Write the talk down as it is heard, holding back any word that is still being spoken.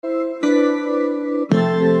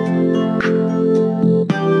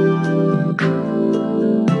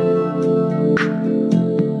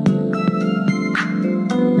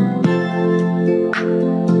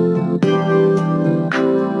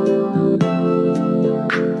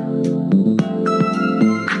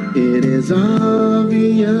is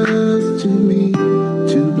obvious to me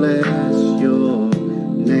to bless your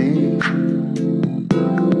name,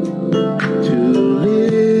 to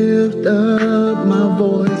lift up my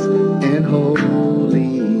voice and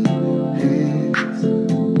holy hands.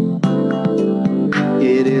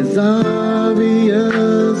 It is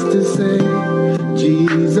obvious to say,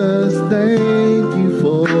 Jesus, thank you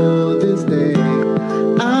for this day.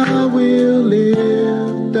 I will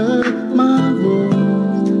lift up my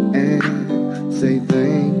voice and say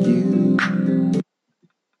thank you.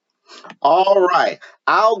 All right.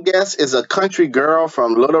 Our guest is a country girl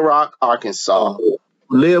from Little Rock, Arkansas, who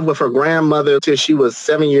lived with her grandmother till she was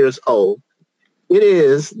 7 years old. It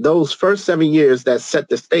is those first 7 years that set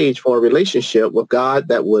the stage for a relationship with God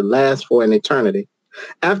that would last for an eternity.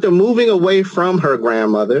 After moving away from her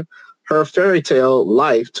grandmother, her fairy tale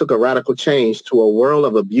life took a radical change to a world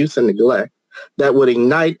of abuse and neglect that would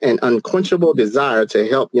ignite an unquenchable desire to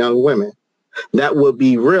help young women that would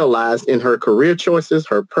be realized in her career choices,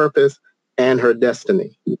 her purpose, and her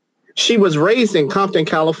destiny. She was raised in Compton,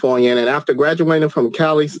 California, and after graduating from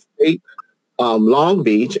Cali State, Long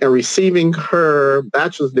Beach, and receiving her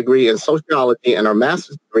bachelor's degree in sociology and her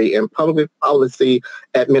master's degree in public policy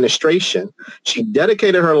administration, she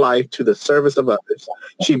dedicated her life to the service of others.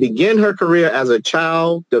 She began her career as a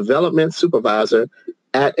child development supervisor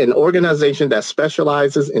at an organization that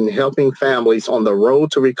specializes in helping families on the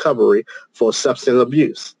road to recovery for substance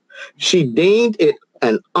abuse. She deemed it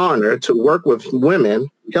an honor to work with women,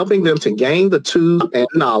 helping them to gain the tools and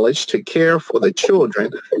knowledge to care for the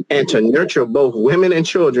children and to nurture both women and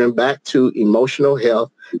children back to emotional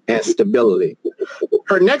health and stability.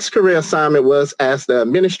 Her next career assignment was as the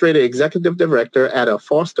administrative executive director at a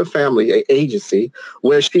foster family agency,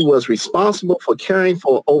 where she was responsible for caring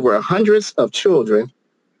for over hundreds of children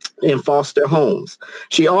in foster homes.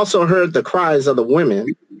 She also heard the cries of the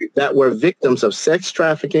women that were victims of sex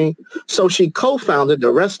trafficking, so she co-founded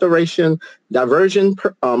the Restoration Diversion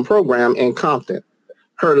Program in Compton.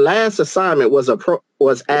 Her last assignment was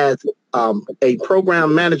as a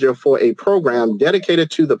program manager for a program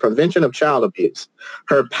dedicated to the prevention of child abuse.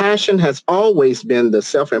 Her passion has always been the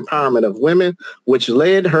self-empowerment of women, which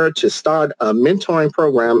led her to start a mentoring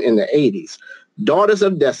program in the 80s, Daughters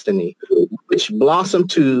of Destiny, which blossomed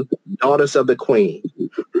to Daughters of the Queen.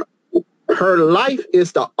 Her life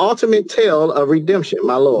is the ultimate tale of redemption,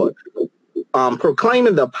 my Lord,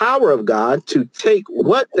 proclaiming the power of God to take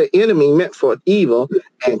what the enemy meant for evil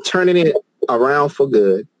and turning it around for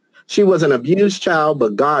good. She was an abused child,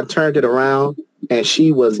 but God turned it around, and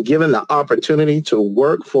she was given the opportunity to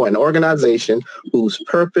work for an organization whose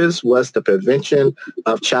purpose was the prevention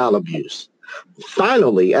of child abuse.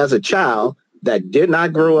 Finally, as a child that did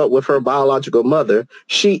not grow up with her biological mother,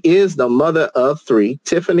 she is the mother of three: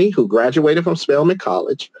 Tiffany, who graduated from Spelman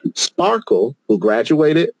College; Sparkle, who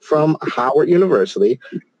graduated from Howard University;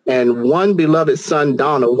 and one beloved son,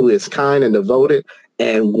 Donald, who is kind and devoted;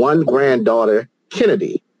 and one granddaughter,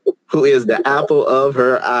 Kennedy, who is the apple of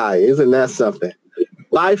her eye. Isn't that something?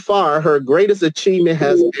 By far, her greatest achievement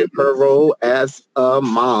has been her role as a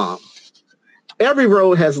mom. Every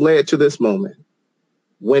road has led to this moment,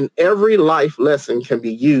 when every life lesson can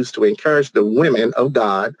be used to encourage the women of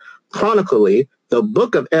God, chronically the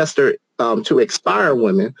book of Esther, to inspire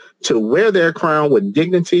women to wear their crown with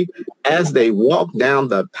dignity as they walk down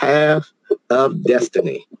the path of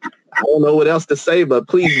destiny. I don't know what else to say, but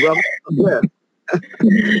please, brother,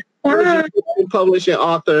 publishing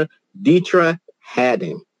author Deidre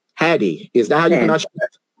Haddie. Is that how you pronounce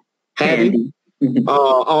it? Haddie?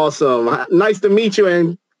 Awesome. Nice to meet you,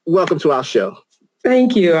 and welcome to our show.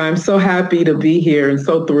 Thank you. I'm so happy to be here and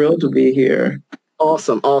so thrilled to be here.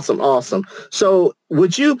 Awesome. So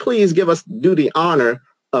would you please do the honor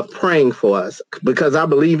of praying for us? Because I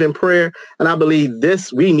believe in prayer, and I believe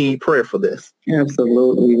we need prayer for this.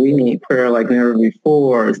 Absolutely. We need prayer like never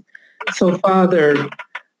before. So, Father,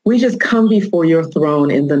 we just come before your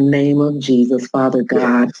throne in the name of Jesus, Father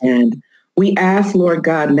God. Yes. And we ask, Lord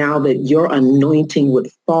God, now that your anointing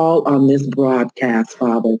would fall on this broadcast,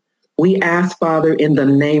 Father. We ask, Father, in the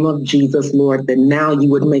name of Jesus, Lord, that now you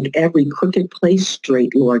would make every crooked place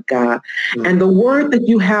straight, Lord God. Mm-hmm. And the word that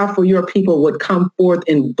you have for your people would come forth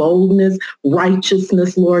in boldness,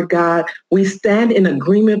 righteousness, Lord God. We stand in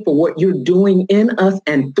agreement for what you're doing in us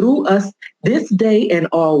and through us this day and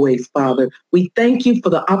always, Father. We thank you for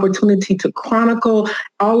the opportunity to chronicle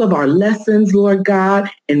all of our lessons, Lord God,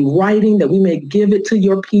 in writing, that we may give it to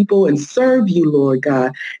your people and serve you, Lord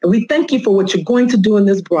God. And we thank you for what you're going to do in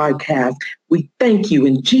this broadcast. We thank you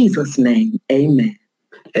in Jesus' name. Amen.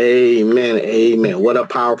 Amen. Amen. What a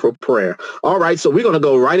powerful prayer. All right. So we're going to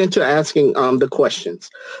go right into asking the questions.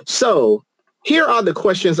 So here are the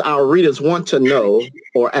questions our readers want to know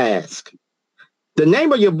or ask. The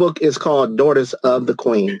name of your book is called Daughters of the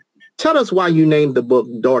Queen. Tell us why you named the book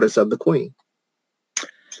Daughters of the Queen.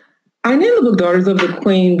 I named the book Daughters of the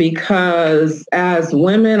Queen because as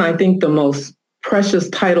women, I think the most precious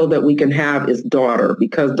title that we can have is daughter,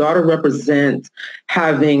 because daughter represents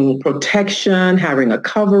having protection, having a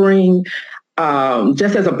covering,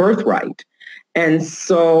 just as a birthright. And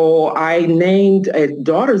so I named it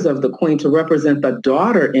Daughters of the Queen to represent the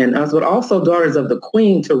daughter in us, but also Daughters of the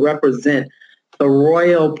Queen to represent the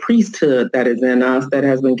royal priesthood that is in us, that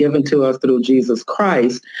has been given to us through Jesus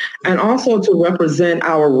Christ, and also to represent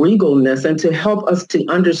our regalness and to help us to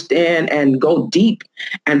understand and go deep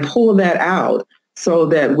and pull that out so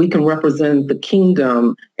that we can represent the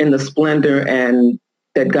kingdom in the splendor and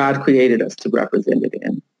that God created us to represent it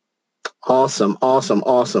in. Awesome, awesome,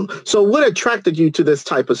 awesome. So what attracted you to this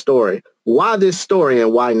type of story? Why this story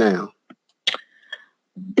and why now?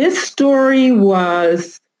 This story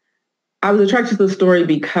I was attracted to the story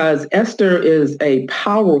because Esther is a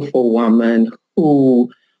powerful woman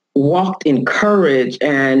who walked in courage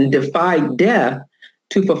and defied death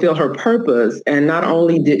to fulfill her purpose. And not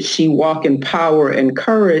only did she walk in power and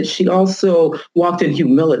courage, she also walked in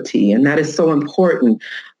humility. And that is so important.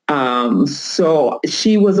 So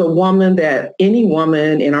she was a woman that any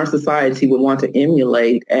woman in our society would want to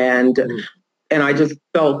emulate. And I just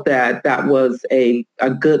felt that that was a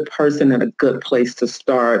good person and a good place to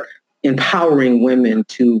start empowering women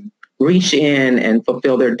to reach in and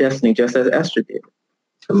fulfill their destiny, just as Esther did.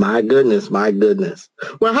 My goodness, my goodness.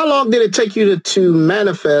 Well, how long did it take you to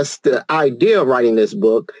manifest the idea of writing this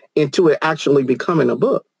book into it actually becoming a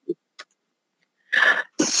book?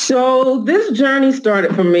 So this journey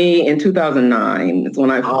started for me in 2009. It's when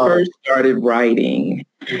I first started writing.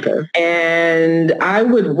 Okay. And I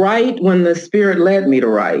would write when the Spirit led me to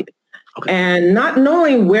write. Okay. And not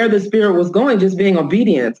knowing where the Spirit was going, just being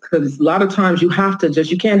obedient, because a lot of times you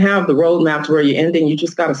can't have the roadmap to where you're ending. You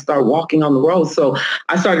just got to start walking on the road. So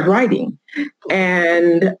I started writing.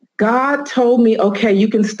 And God told me, okay, you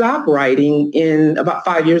can stop writing in about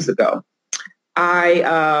 5 years ago.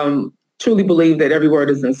 I truly believe that every word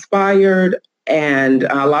is inspired. And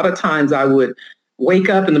a lot of times I would wake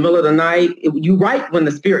up in the middle of the night. You write when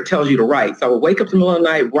the Spirit tells you to write. So I would wake up in the middle of the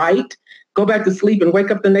night, write, go back to sleep, and wake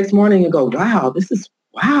up the next morning and go,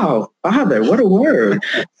 wow, Father, what a word.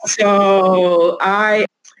 So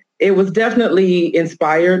it was definitely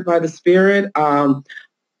inspired by the Spirit.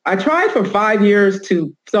 I tried for 5 years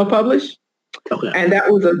to self-publish. Okay. And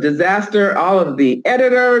that was a disaster. All of the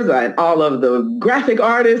editors and all of the graphic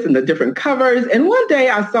artists and the different covers. And one day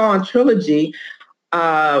I saw on Trilogy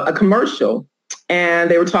a commercial,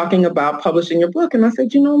 and they were talking about publishing your book. And I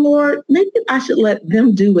said, Lord, maybe I should let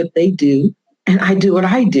them do what they do, and I do what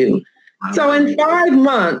I do. So in 5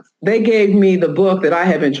 months, they gave me the book that I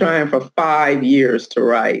had been trying for 5 years to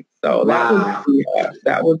write. So that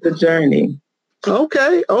was the journey.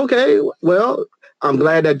 Okay. Well, I'm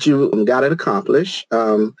glad that you got it accomplished.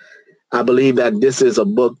 I believe that this is a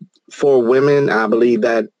book for women. I believe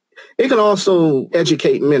that it can also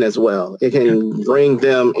educate men as well. It can bring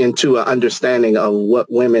them into an understanding of what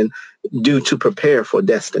women do to prepare for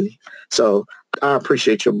destiny. So I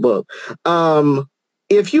appreciate your book.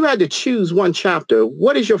 If you had to choose one chapter,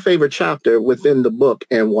 what is your favorite chapter within the book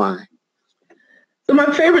and why? So my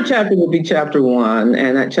favorite chapter would be chapter 1,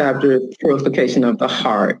 and that chapter is purification of the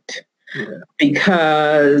heart. Yeah.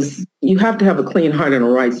 Because you have to have a clean heart and a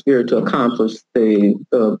right spirit to accomplish the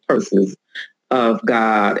purposes of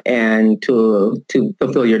God and to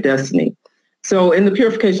fulfill your destiny. So in the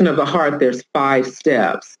purification of the heart, there's 5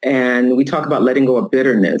 steps, and we talk about letting go of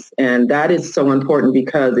bitterness. And that is so important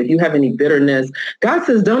because if you have any bitterness, God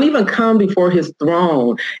says, don't even come before his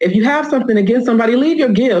throne. If you have something against somebody, leave your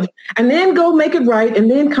gift and then go make it right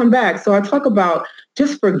and then come back. So I talk about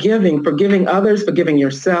just forgiving others, forgiving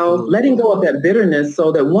yourself, letting go of that bitterness so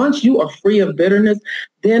that once you are free of bitterness,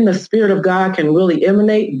 then the Spirit of God can really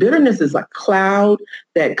emanate. Bitterness is a cloud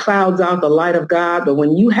that clouds out the light of God. But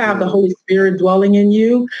when you have the Holy Spirit dwelling in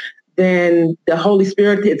you, then the Holy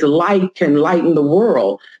Spirit, its light can lighten the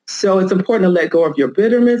world. So it's important to let go of your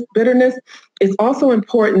bitterness. It's also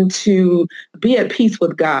important to be at peace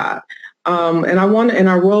with God. And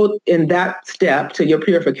I wrote in that step to your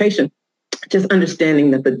purification, just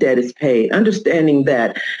understanding that the debt is paid, understanding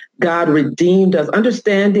that God redeemed us,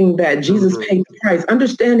 understanding that Jesus paid the price,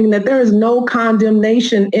 understanding that there is no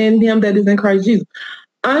condemnation in him that is in Christ Jesus.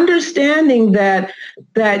 understanding that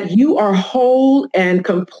you are whole and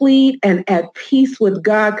complete and at peace with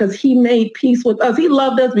God because he made peace with us. He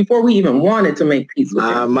loved us before we even wanted to make peace with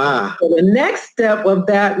him. So the next step of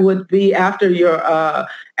that would be, after you're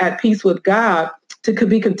at peace with God, to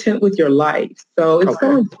be content with your life. So it's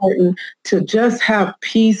so important to just have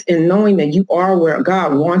peace in knowing that you are where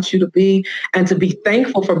God wants you to be, and to be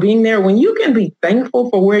thankful for being there. When you can be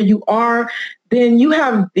thankful for where you are, then you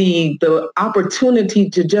have the opportunity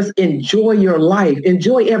to just enjoy your life,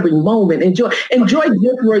 enjoy every moment, enjoy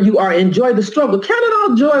just where you are, enjoy the struggle. Count it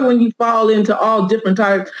all joy when you fall into all different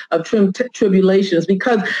types of tribulations,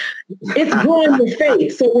 because it's growing your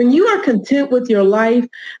faith. So when you are content with your life,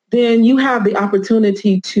 then you have the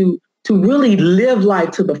opportunity to really live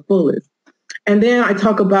life to the fullest. And then I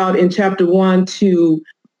talk about in chapter 1 to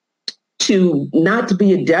not to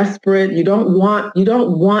be desperate. You don't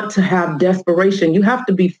want to have desperation. You have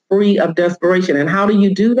to be free of desperation. And how do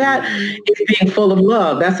you do that? It's being full of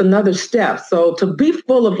love. That's another step. So to be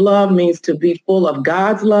full of love means to be full of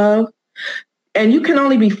God's love. And you can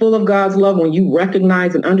only be full of God's love when you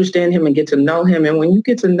recognize and understand him and get to know him. And when you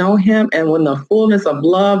get to know him, and when the fullness of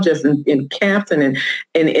love just encamps and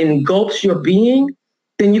engulfs your being,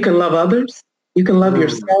 then you can love others. You can love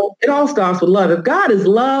yourself. It all starts with love. If God is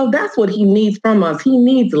love, that's what he needs from us. He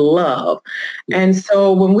needs love. And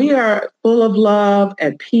so when we are full of love,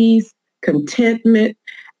 at peace, contentment,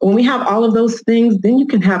 when we have all of those things, then you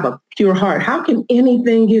can have a pure heart. How can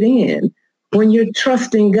anything get in? When you're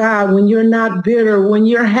trusting God, when you're not bitter, when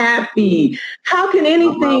you're happy, how can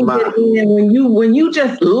anything get in when you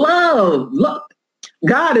just love? Look,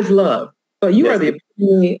 God is love. But you are the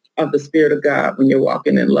epitome of the Spirit of God when you're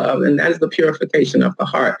walking in love. And that is the purification of the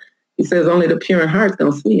heart. He says only the pure in heart is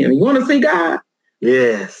going to see him. You want to see God?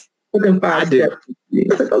 Yes. Put them 5 steps.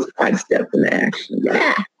 Put those 5 steps into action.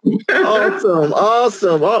 Yeah. Awesome.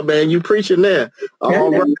 Oh, man, you preaching there.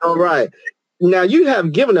 All right. Now, you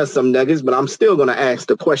have given us some nuggets, but I'm still going to ask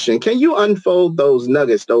the question. Can you unfold those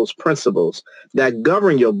nuggets, those principles that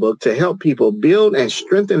govern your book to help people build and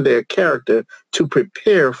strengthen their character to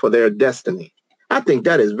prepare for their destiny? I think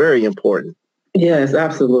that is very important. Yes,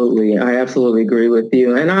 absolutely. I absolutely agree with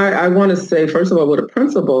you. And I want to say, first of all, what a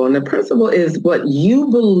principle. And the principle is what you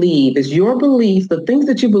believe, is your beliefs, the things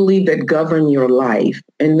that you believe that govern your life.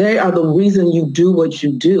 And they are the reason you do what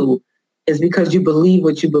you do, is because you believe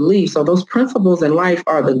what you believe. So those principles in life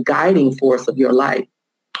are the guiding force of your life.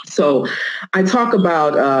 So I talk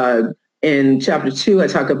about in chapter 2, I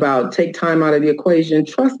talk about take time out of the equation,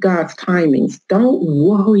 trust God's timings. Don't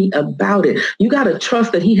worry about it. You got to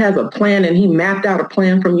trust that he has a plan, and he mapped out a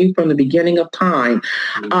plan from you from the beginning of time.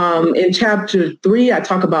 In chapter 3, I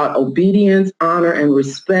talk about obedience, honor, and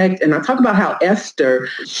respect. And I talk about how Esther,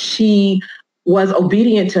 she was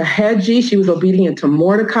obedient to Hegai. She was obedient to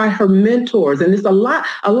Mordecai, her mentors. And there's a lot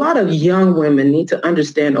of young women need to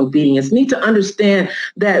understand obedience, need to understand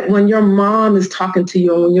that when your mom is talking to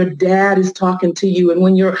you, and when your dad is talking to you, and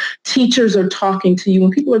when your teachers are talking to you,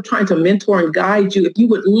 when people are trying to mentor and guide you, if you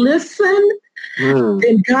would listen,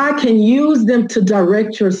 then God can use them to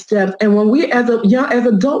direct your steps. And when we, as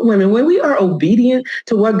adult women, when we are obedient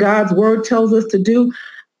to what God's word tells us to do,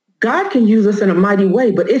 God can use us in a mighty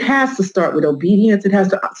way, but it has to start with obedience. It has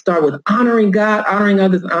to start with honoring God, honoring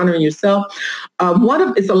others, and honoring yourself.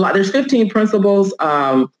 It's a lot. There's 15 principles.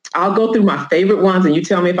 I'll go through my favorite ones, and you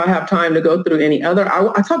tell me if I have time to go through any other.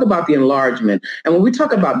 I talk about the enlargement. And when we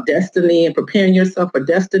talk about destiny and preparing yourself for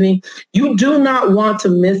destiny, you do not want to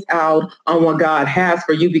miss out on what God has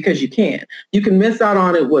for you, because you can. You can miss out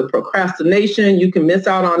on it with procrastination. You can miss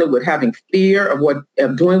out on it with having fear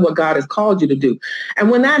of doing what God has called you to do.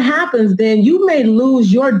 And when that happens, then you may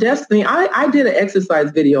lose your destiny. I did an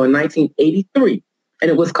exercise video in 1983,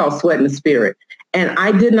 and it was called Sweat in the Spirit. And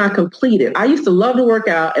I did not complete it. I used to love to work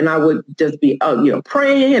out, and I would just be,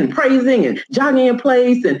 praying and praising and jogging in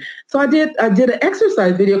place. And so I did an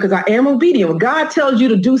exercise video because I am obedient. When God tells you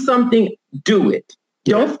to do something, do it.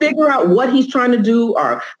 Don't figure out what he's trying to do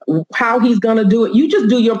or how he's going to do it. You just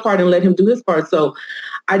do your part and let him do his part. So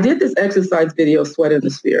I did this exercise video, Sweat in the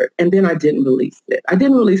Spirit, and then I didn't release it. I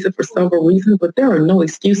didn't release it for several reasons, but there are no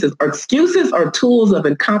excuses. Excuses are tools of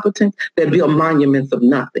incompetence that build monuments of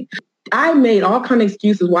nothing. I made all kinds of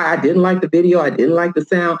excuses why I didn't like the video. I didn't like the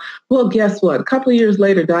sound. Well, guess what? A couple of years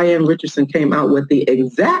later, Diane Richardson came out with the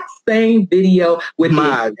exact same video with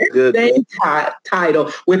the exact same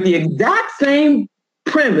title, with the exact same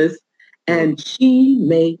premise, and she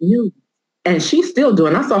made news. And she's still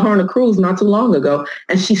doing. I saw her on a cruise not too long ago,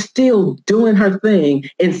 and she's still doing her thing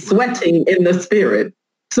and sweating in the spirit.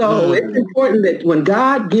 So it's important that when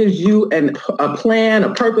God gives you a plan,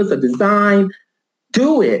 a purpose, a design,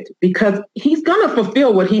 do it, because he's going to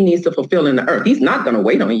fulfill what he needs to fulfill in the earth. He's not going to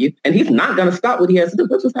wait on you, and he's not going to stop what he has to do.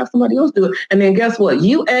 Let's just have somebody else do it. And then guess what?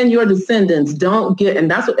 You and your descendants don't get, and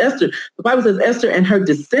that's what Esther, the Bible says Esther and her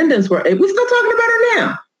descendants were, we're still talking about her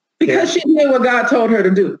now because she did what God told her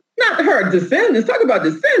to do. Not her descendants, talk about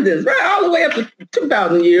descendants, right? All the way up to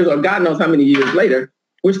 2,000 years, or God knows how many years later,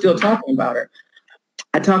 we're still talking about her.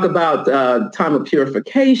 I talk about time of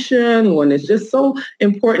purification, when it's just so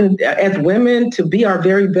important as women to be our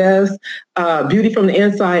very best. Beauty from the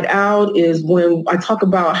inside out is when I talk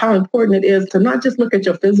about how important it is to not just look at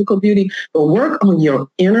your physical beauty, but work on your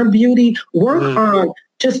inner beauty, work on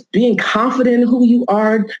just being confident in who you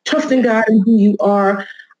are, trusting God in who you are.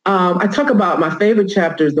 I talk about my favorite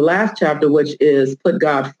chapters, the last chapter, which is Put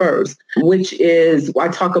God First, which is, I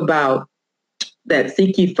talk about that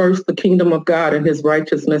seek ye first the kingdom of God and his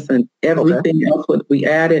righteousness, and everything else would be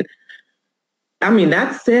added. I mean,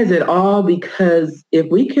 that says it all, because if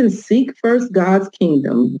we can seek first God's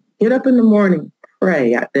kingdom, get up in the morning,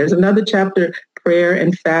 pray. There's another chapter, prayer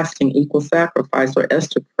and fasting equal sacrifice, where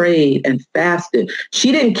Esther prayed and fasted.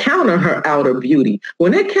 She didn't count on her outer beauty.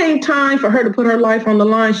 When it came time for her to put her life on the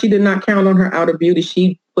line, she did not count on her outer beauty.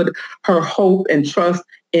 She put her hope and trust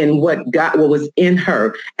in what was in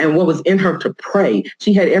her, and what was in her to pray.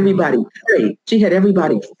 She had everybody pray. She had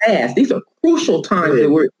everybody fast. These are crucial times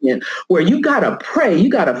that we're in, where you got to pray, you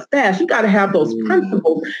got to fast, you got to have those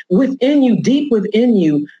principles within you, deep within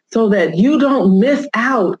you, so that you don't miss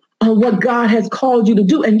out on what God has called you to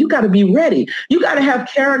do. And you got to be ready. You got to have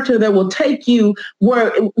character that will take you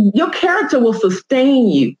where your character will sustain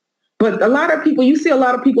you. But a lot of people, you see a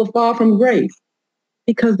lot of people fall from grace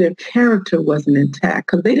because their character wasn't intact,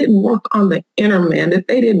 because they didn't work on the inner man, that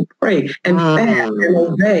they didn't pray and fast and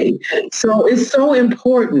obey. So it's so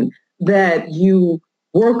important that you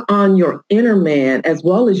work on your inner man as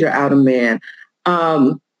well as your outer man.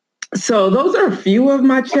 So those are a few of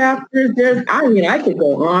my chapters. I could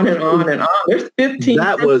go on and on and on. There's 15.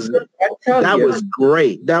 That was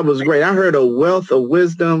great. That was great. I heard a wealth of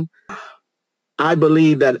wisdom. I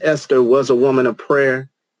believe that Esther was a woman of prayer.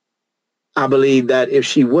 I believe that if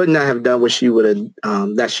she would not have done what she would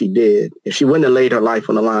have, that she did, if she wouldn't have laid her life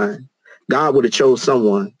on the line, God would have chose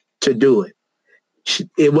someone to do it.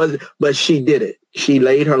 But she did it. She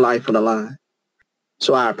laid her life on the line.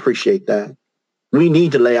 So I appreciate that. We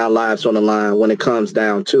need to lay our lives on the line when it comes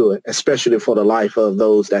down to it, especially for the life of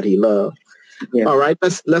those that he loved. Yeah. All right,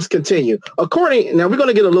 let's continue. Now we're going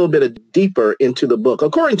to get a little bit deeper into the book.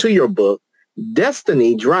 According to your book,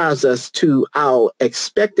 destiny drives us to our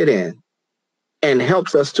expected end and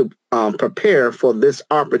helps us to prepare for this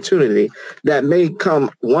opportunity that may come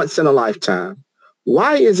once in a lifetime.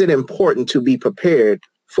 Why is it important to be prepared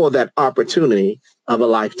for that opportunity of a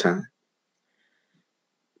lifetime?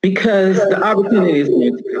 Because the opportunity is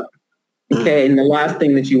going to come. Okay, and the last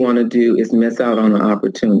thing that you want to do is miss out on the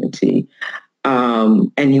opportunity.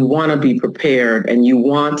 And you want to be prepared, and you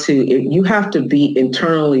have to be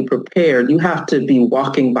internally prepared. You have to be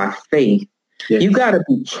walking by faith. Yes. You got to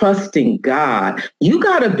be trusting God. You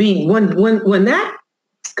got to be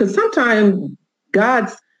because sometimes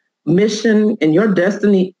God's mission and your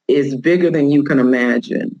destiny is bigger than you can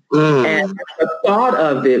imagine. And the thought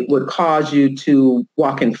of it would cause you to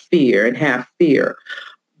walk in fear and have fear.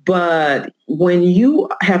 But when you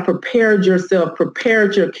have prepared yourself,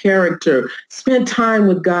 prepared your character, spent time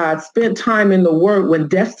with God, spent time in the Word, when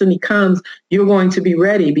destiny comes, you're going to be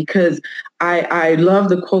ready. Because I love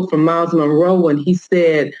the quote from Miles Monroe when he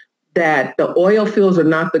said that the oil fields are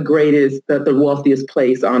not the wealthiest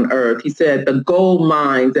place on earth. He said the gold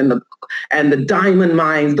mines and the diamond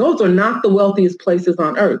mines, those are not the wealthiest places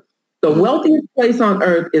on earth. The wealthiest place on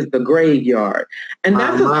earth is the graveyard. And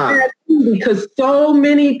that's a sad thing, because so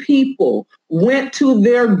many people went to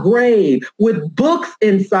their grave with books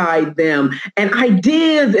inside them and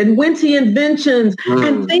ideas and witty inventions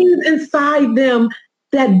and things inside them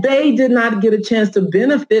that they did not get a chance to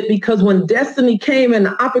benefit, because when destiny came and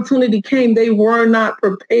the opportunity came, they were not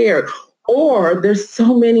prepared. Or there's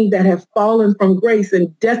so many that have fallen from grace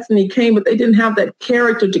and destiny came, but they didn't have that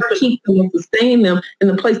character to keep them and sustain them in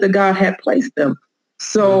the place that God had placed them.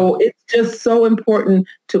 So it's just so important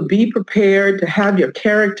to be prepared, to have your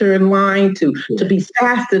character in line, to be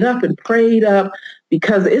fasted up and prayed up,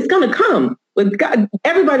 because it's going to come. With God,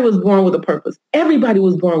 everybody was born with a purpose. Everybody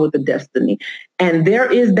was born with a destiny. And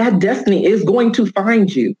that destiny is going to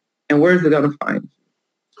find you. And where is it going to find you?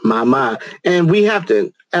 My. And we have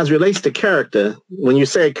to, as relates to character, when you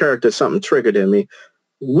say character, something triggered in me.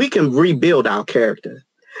 We can rebuild our character.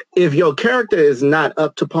 If your character is not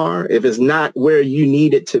up to par, if it's not where you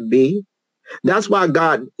need it to be, That's why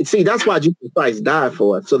that's why Jesus Christ died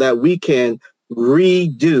for us, so that we can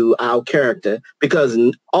redo our character, because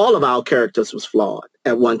all of our characters was flawed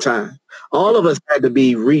at one time. All of us had to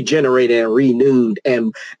be regenerated and renewed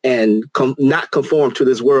and not conform to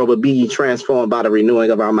this world, but be transformed by the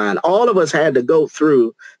renewing of our mind. All of us had to go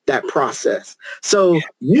through that process. So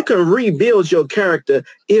you can rebuild your character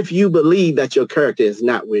if you believe that your character is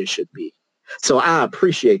not where it should be. So I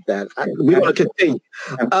appreciate that. We want to continue.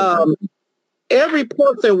 Every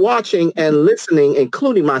person watching and listening,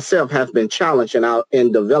 including myself, have been challenged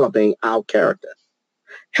in developing our character.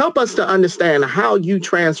 Help us to understand how you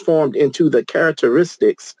transformed into the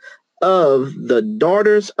characteristics of the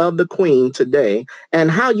daughters of the Queen today, and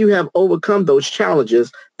how you have overcome those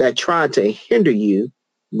challenges that tried to hinder you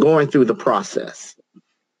going through the process.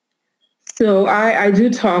 So I do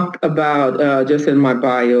talk about, just in my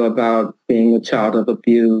bio, about being a child of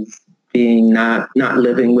abuse, being not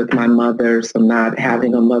living with my mother, so not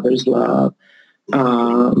having a mother's love.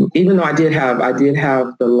 Even though I did have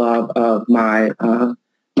the love of my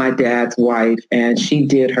dad's wife, and she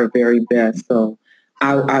did her very best. So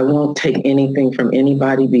I won't take anything from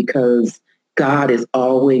anybody, because God is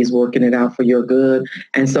always working it out for your good.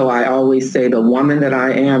 And so I always say the woman that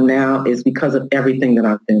I am now is because of everything that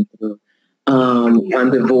I've been through.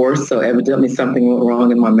 I'm divorced, so evidently something went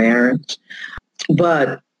wrong in my marriage.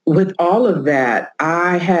 But with all of that,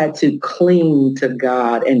 I had to cling to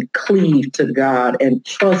God and cleave to God and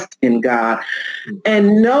trust in God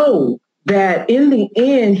and know that in the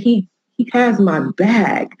end, He has my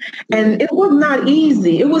back. And it was not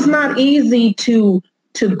easy. It was not easy to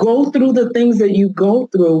go through the things that you go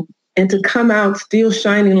through and to come out still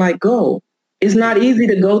shining like gold. It's not easy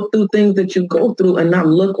to go through things that you go through and not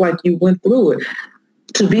look like you went through it.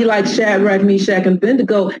 To be like Shadrach, Meshach, and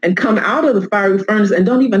Abednego and come out of the fiery furnace and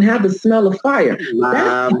don't even have the smell of fire.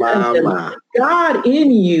 God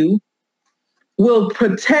in you will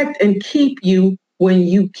protect and keep you when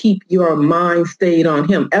you keep your mind stayed on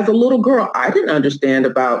Him. As a little girl, I didn't understand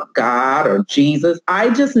about God or Jesus.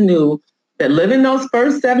 I just knew that living those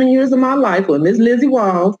first 7 years of my life with Miss Lizzie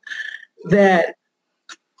Walls, that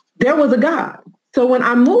there was a God. So when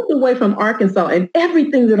I moved away from Arkansas and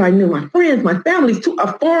everything that I knew, my friends, my families, to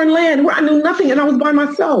a foreign land where I knew nothing and I was by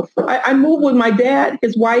myself. I moved with my dad,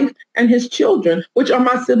 his wife, and his children, which are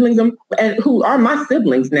my siblings and who are my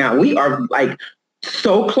siblings now. We are like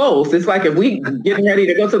so close. It's like if we getting ready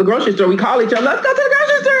to go to the grocery store, we call each other, let's go to the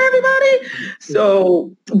grocery store, everybody.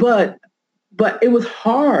 So, but it was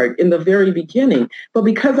hard in the very beginning. But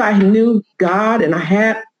because I knew God and I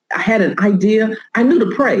had an idea. I knew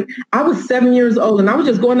to pray. I was 7 years old and I was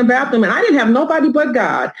just going to the bathroom and I didn't have nobody but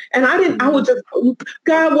God. And I would just,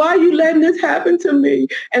 God, why are you letting this happen to me?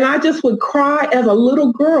 And I just would cry as a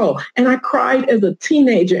little girl. And I cried as a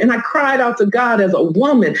teenager. And I cried out to God as a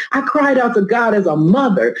woman. I cried out to God as a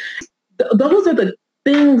mother. Those are the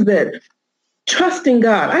things that trusting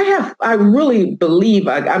God. I really believe,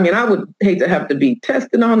 I mean, I would hate to have to be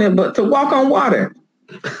tested on it, but to walk on water,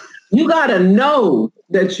 you got to know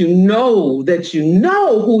that you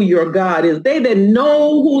know who your God is. They that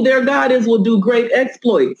know who their God is will do great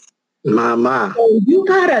exploits. Mama. So you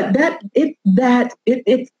gotta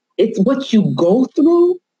it's what you go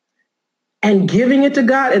through and giving it to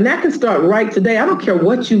God, and that can start right today. I don't care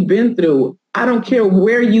what you've been through. I don't care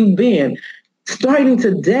where you've been. Starting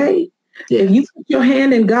today, yes. If you put your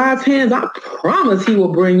hand in God's hands, I promise He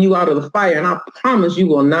will bring you out of the fire, and I promise you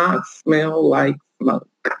will not smell like smoke.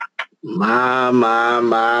 My.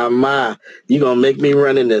 You gonna make me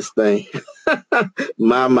run in this thing.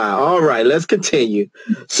 My. All right, let's continue.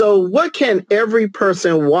 So what can every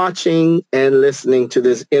person watching and listening to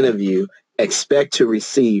this interview expect to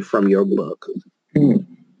receive from your book?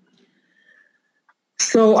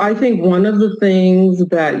 So I think one of the things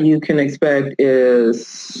that you can expect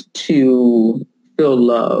is to feel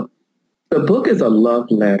love. The book is a love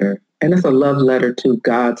letter, and it's a love letter to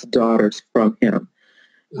God's daughters from Him.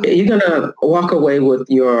 You're going to walk away with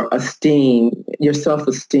your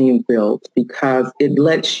self-esteem built, because it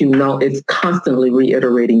lets you know, it's constantly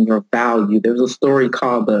reiterating your value. There's a story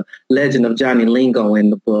called The Legend of Johnny Lingo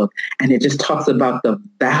in the book, and it just talks about the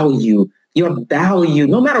value, your value,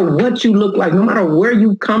 no matter what you look like, no matter where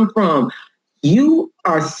you come from, you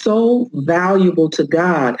are so valuable to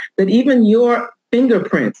God that even your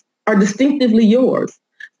fingerprints are distinctively yours.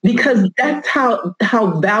 because that's how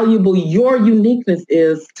valuable your uniqueness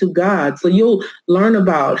is to God. So you'll learn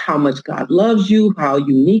about how much God loves you, how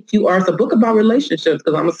unique you are. It's a book about relationships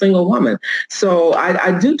because I'm a single woman. So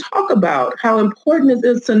I do talk about how important it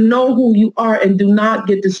is to know who you are and do not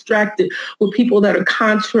get distracted with people that are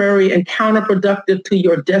contrary and counterproductive to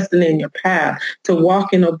your destiny and your path, to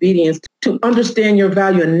walk in obedience, to understand your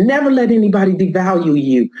value and never let anybody devalue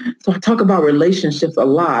you. So I talk about relationships a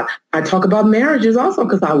lot. I talk about marriages also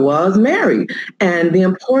because I was married, and the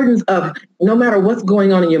importance of no matter what's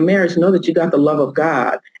going on in your marriage, know that you got the love of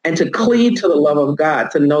God and to cleave to the love of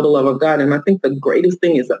God, to know the love of God. And I think the greatest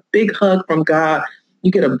thing is a big hug from God.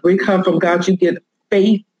 You get a big hug from God. You get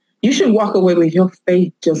faith. You should walk away with your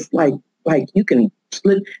faith just like you can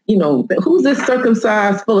split, who's this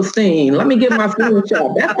circumcised Philistine? Let me get my finger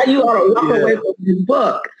shot. That's how you ought to walk away from this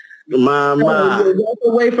book. You walk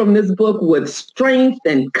away from this book with strength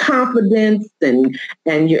and confidence and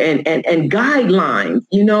guidelines.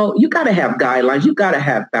 You got to have guidelines. You got to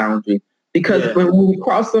have boundaries because when you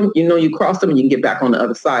cross them, you cross them and you can get back on the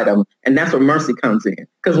other side of them. And that's where mercy comes in.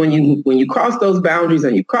 Because when you cross those boundaries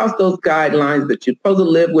and you cross those guidelines that you're supposed to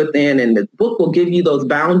live within, and the book will give you those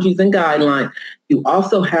boundaries and guidelines, you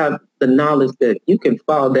also have the knowledge that you can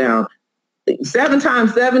fall down 7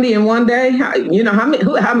 times 70 in one day.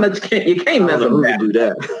 How much can you can't mess up that. Do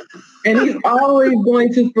that. And he's always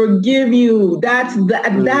going to forgive you. That's the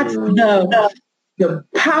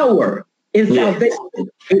power in salvation.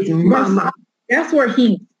 It's mercy. That's where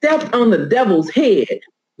he stepped on the devil's head.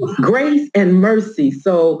 Grace and mercy.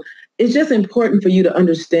 So it's just important for you to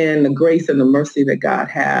understand the grace and the mercy that God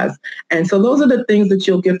has. And so those are the things that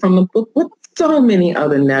you'll get from the book with so many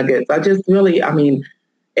other nuggets.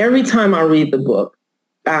 Every time I read the book,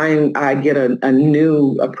 I get a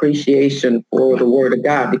new appreciation for the Word of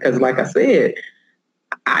God because, like I said,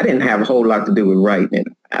 I didn't have a whole lot to do with writing it.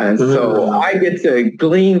 And so I get to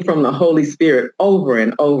glean from the Holy Spirit over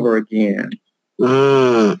and over again.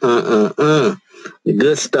 Good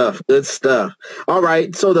stuff. Good stuff. All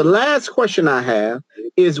right. So the last question I have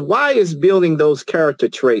is, why is building those character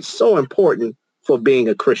traits so important for being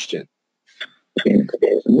a Christian? When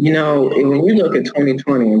you look at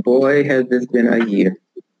 2020, and boy, has this been a year.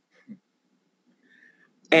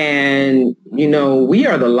 And, we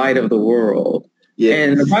are the light of the world. Yes.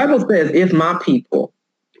 And the Bible says, if my people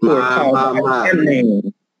who are called by my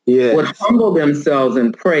name would humble themselves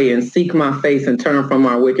and pray and seek my face and turn from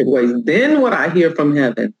our wicked ways, then what I hear from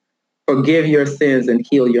heaven, forgive your sins and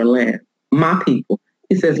heal your land. My people.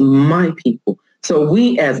 He says, my people. So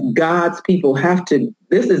we as God's people have to,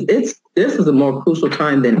 this is a more crucial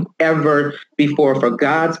time than ever before for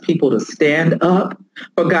God's people to stand up,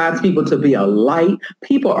 for God's people to be a light.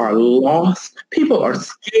 People are lost. People are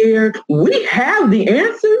scared. We have the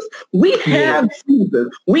answers. We have Jesus.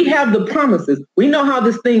 We have the promises. We know how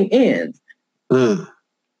this thing ends.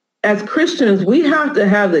 As Christians, we have to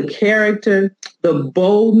have the character, the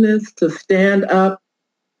boldness to stand up,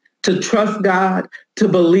 to trust God, to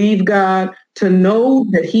believe God, to know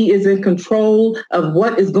that he is in control of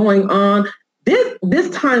what is going on. This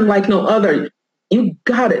time like no other, you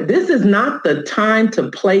got it. This is not the time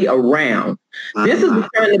to play around. This is the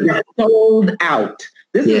time to be sold out.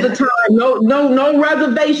 This is the time, no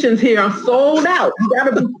reservations here. I'm sold out. You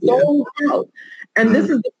got to be sold out. And this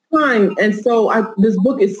is the time. And so this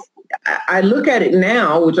book is, I look at it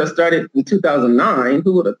now, which I started in 2009.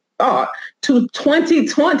 Who would have thought to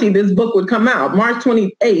 2020 this book would come out March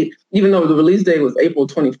 28th, even though the release date was April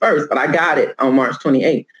 21st, but I got it on March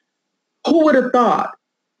 28th. Who would have thought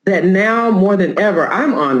that now more than ever,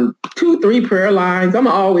 I'm on 2-3 prayer lines. I'm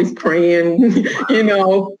always praying,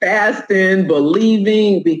 fasting,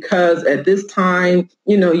 believing, because at this time,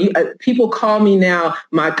 people call me now,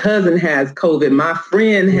 my cousin has COVID, my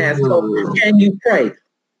friend has COVID, can you pray?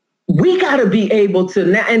 We got to be able to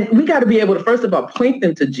now, and we got to be able to, first of all, point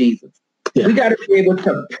them to Jesus. Yeah. We got to be able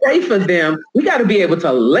to pray for them. We got to be able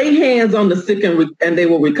to lay hands on the sick and they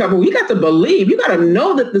will recover. We got to believe. You got to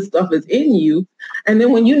know that this stuff is in you. And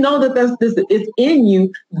then when you know that this is in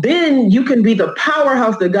you, then you can be the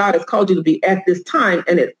powerhouse that God has called you to be at this time.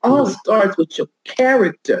 And it all starts with your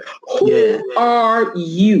character. Who are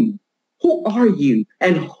you? Who are you?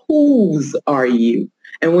 And whose are you?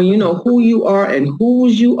 And when you know who you are and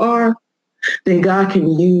whose you are, then God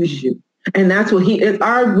can use you. And that's what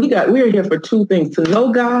we're here for 2 things, to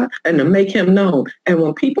know God and to make him known. And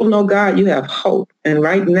when people know God, you have hope. And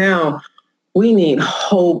right now, we need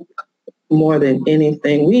hope more than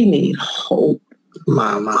anything. We need hope.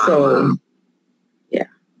 Yeah.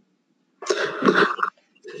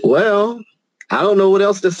 Well, I don't know what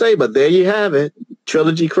else to say, but there you have it.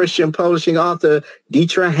 Trilogy Christian Publishing author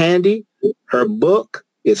Deetra Handy. Her book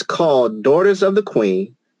is called Daughters of the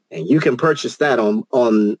Queen, and you can purchase that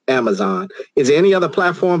on Amazon. Is there any other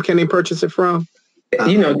platform can they purchase it from?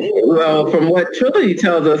 Well, from what Trilogy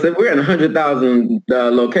tells us, that we're in 100,000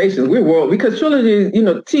 locations. We're world because Trilogy,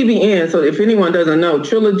 TBN. So if anyone doesn't know,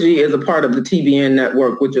 Trilogy is a part of the TBN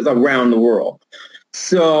network, which is around the world.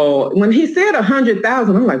 So when he said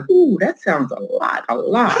 100,000, I'm like, ooh, that sounds a lot.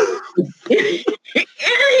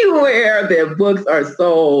 Anywhere that books are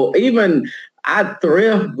sold, even I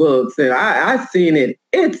thrift books, and I've seen it.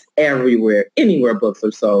 It's everywhere. Anywhere books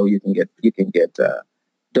are sold, you can get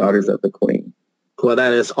Daughters of the Queen. Well,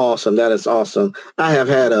 that is awesome. That is awesome. I have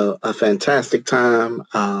had a fantastic time.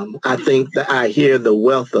 I think that I hear the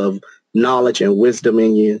wealth of knowledge and wisdom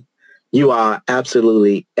in you. You are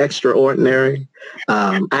absolutely extraordinary.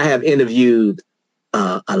 I have interviewed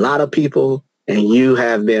a lot of people, and you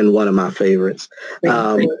have been one of my favorites.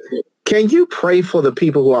 Can you pray for the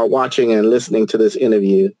people who are watching and listening to this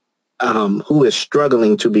interview who is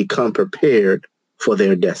struggling to become prepared for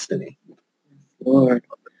their destiny? Lord.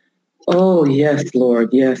 Oh, yes, Lord.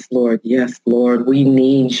 Yes, Lord. Yes, Lord. We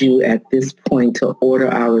need you at this point to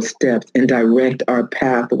order our steps and direct our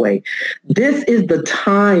pathway. This is the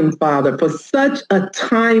time, Father, for such a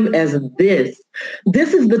time as this.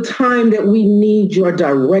 This is the time that we need your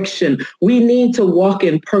direction. We need to walk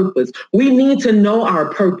in purpose. We need to know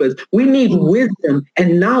our purpose. We need wisdom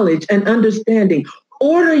and knowledge and understanding.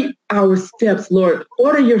 Order our steps, Lord.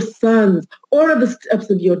 Order your sons. Order the steps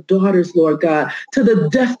of your daughters, Lord God, to the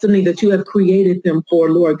destiny that you have created them for,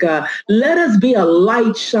 Lord God. Let us be a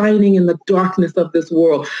light shining in the darkness of this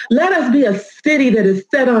world. Let us be a city that is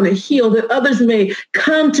set on a hill that others may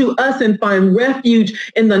come to us and find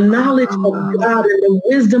refuge in the knowledge of God and the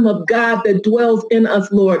wisdom of God that dwells in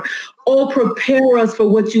us, Lord. Oh, prepare us for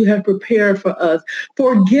what you have prepared for us.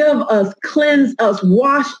 Forgive us, cleanse us,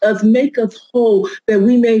 wash us, make us whole, that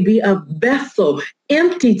we may be a vessel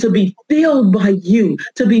empty to be filled by you,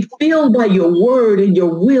 to be filled by your word and your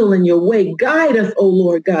will and your way. Guide us, oh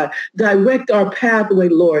Lord God. Direct our pathway,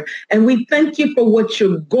 Lord. And we thank you for what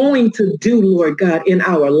you're going to do, Lord God, in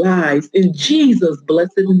our lives. In Jesus'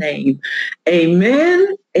 blessed name.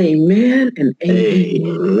 Amen, amen, and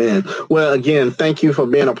amen. Amen. Well, again, thank you for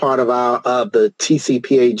being a part of the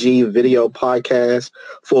TCPAG video podcast,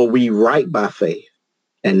 for we write by faith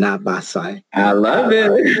and not by sight. I love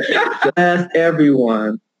it. Bless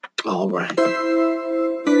everyone. All right.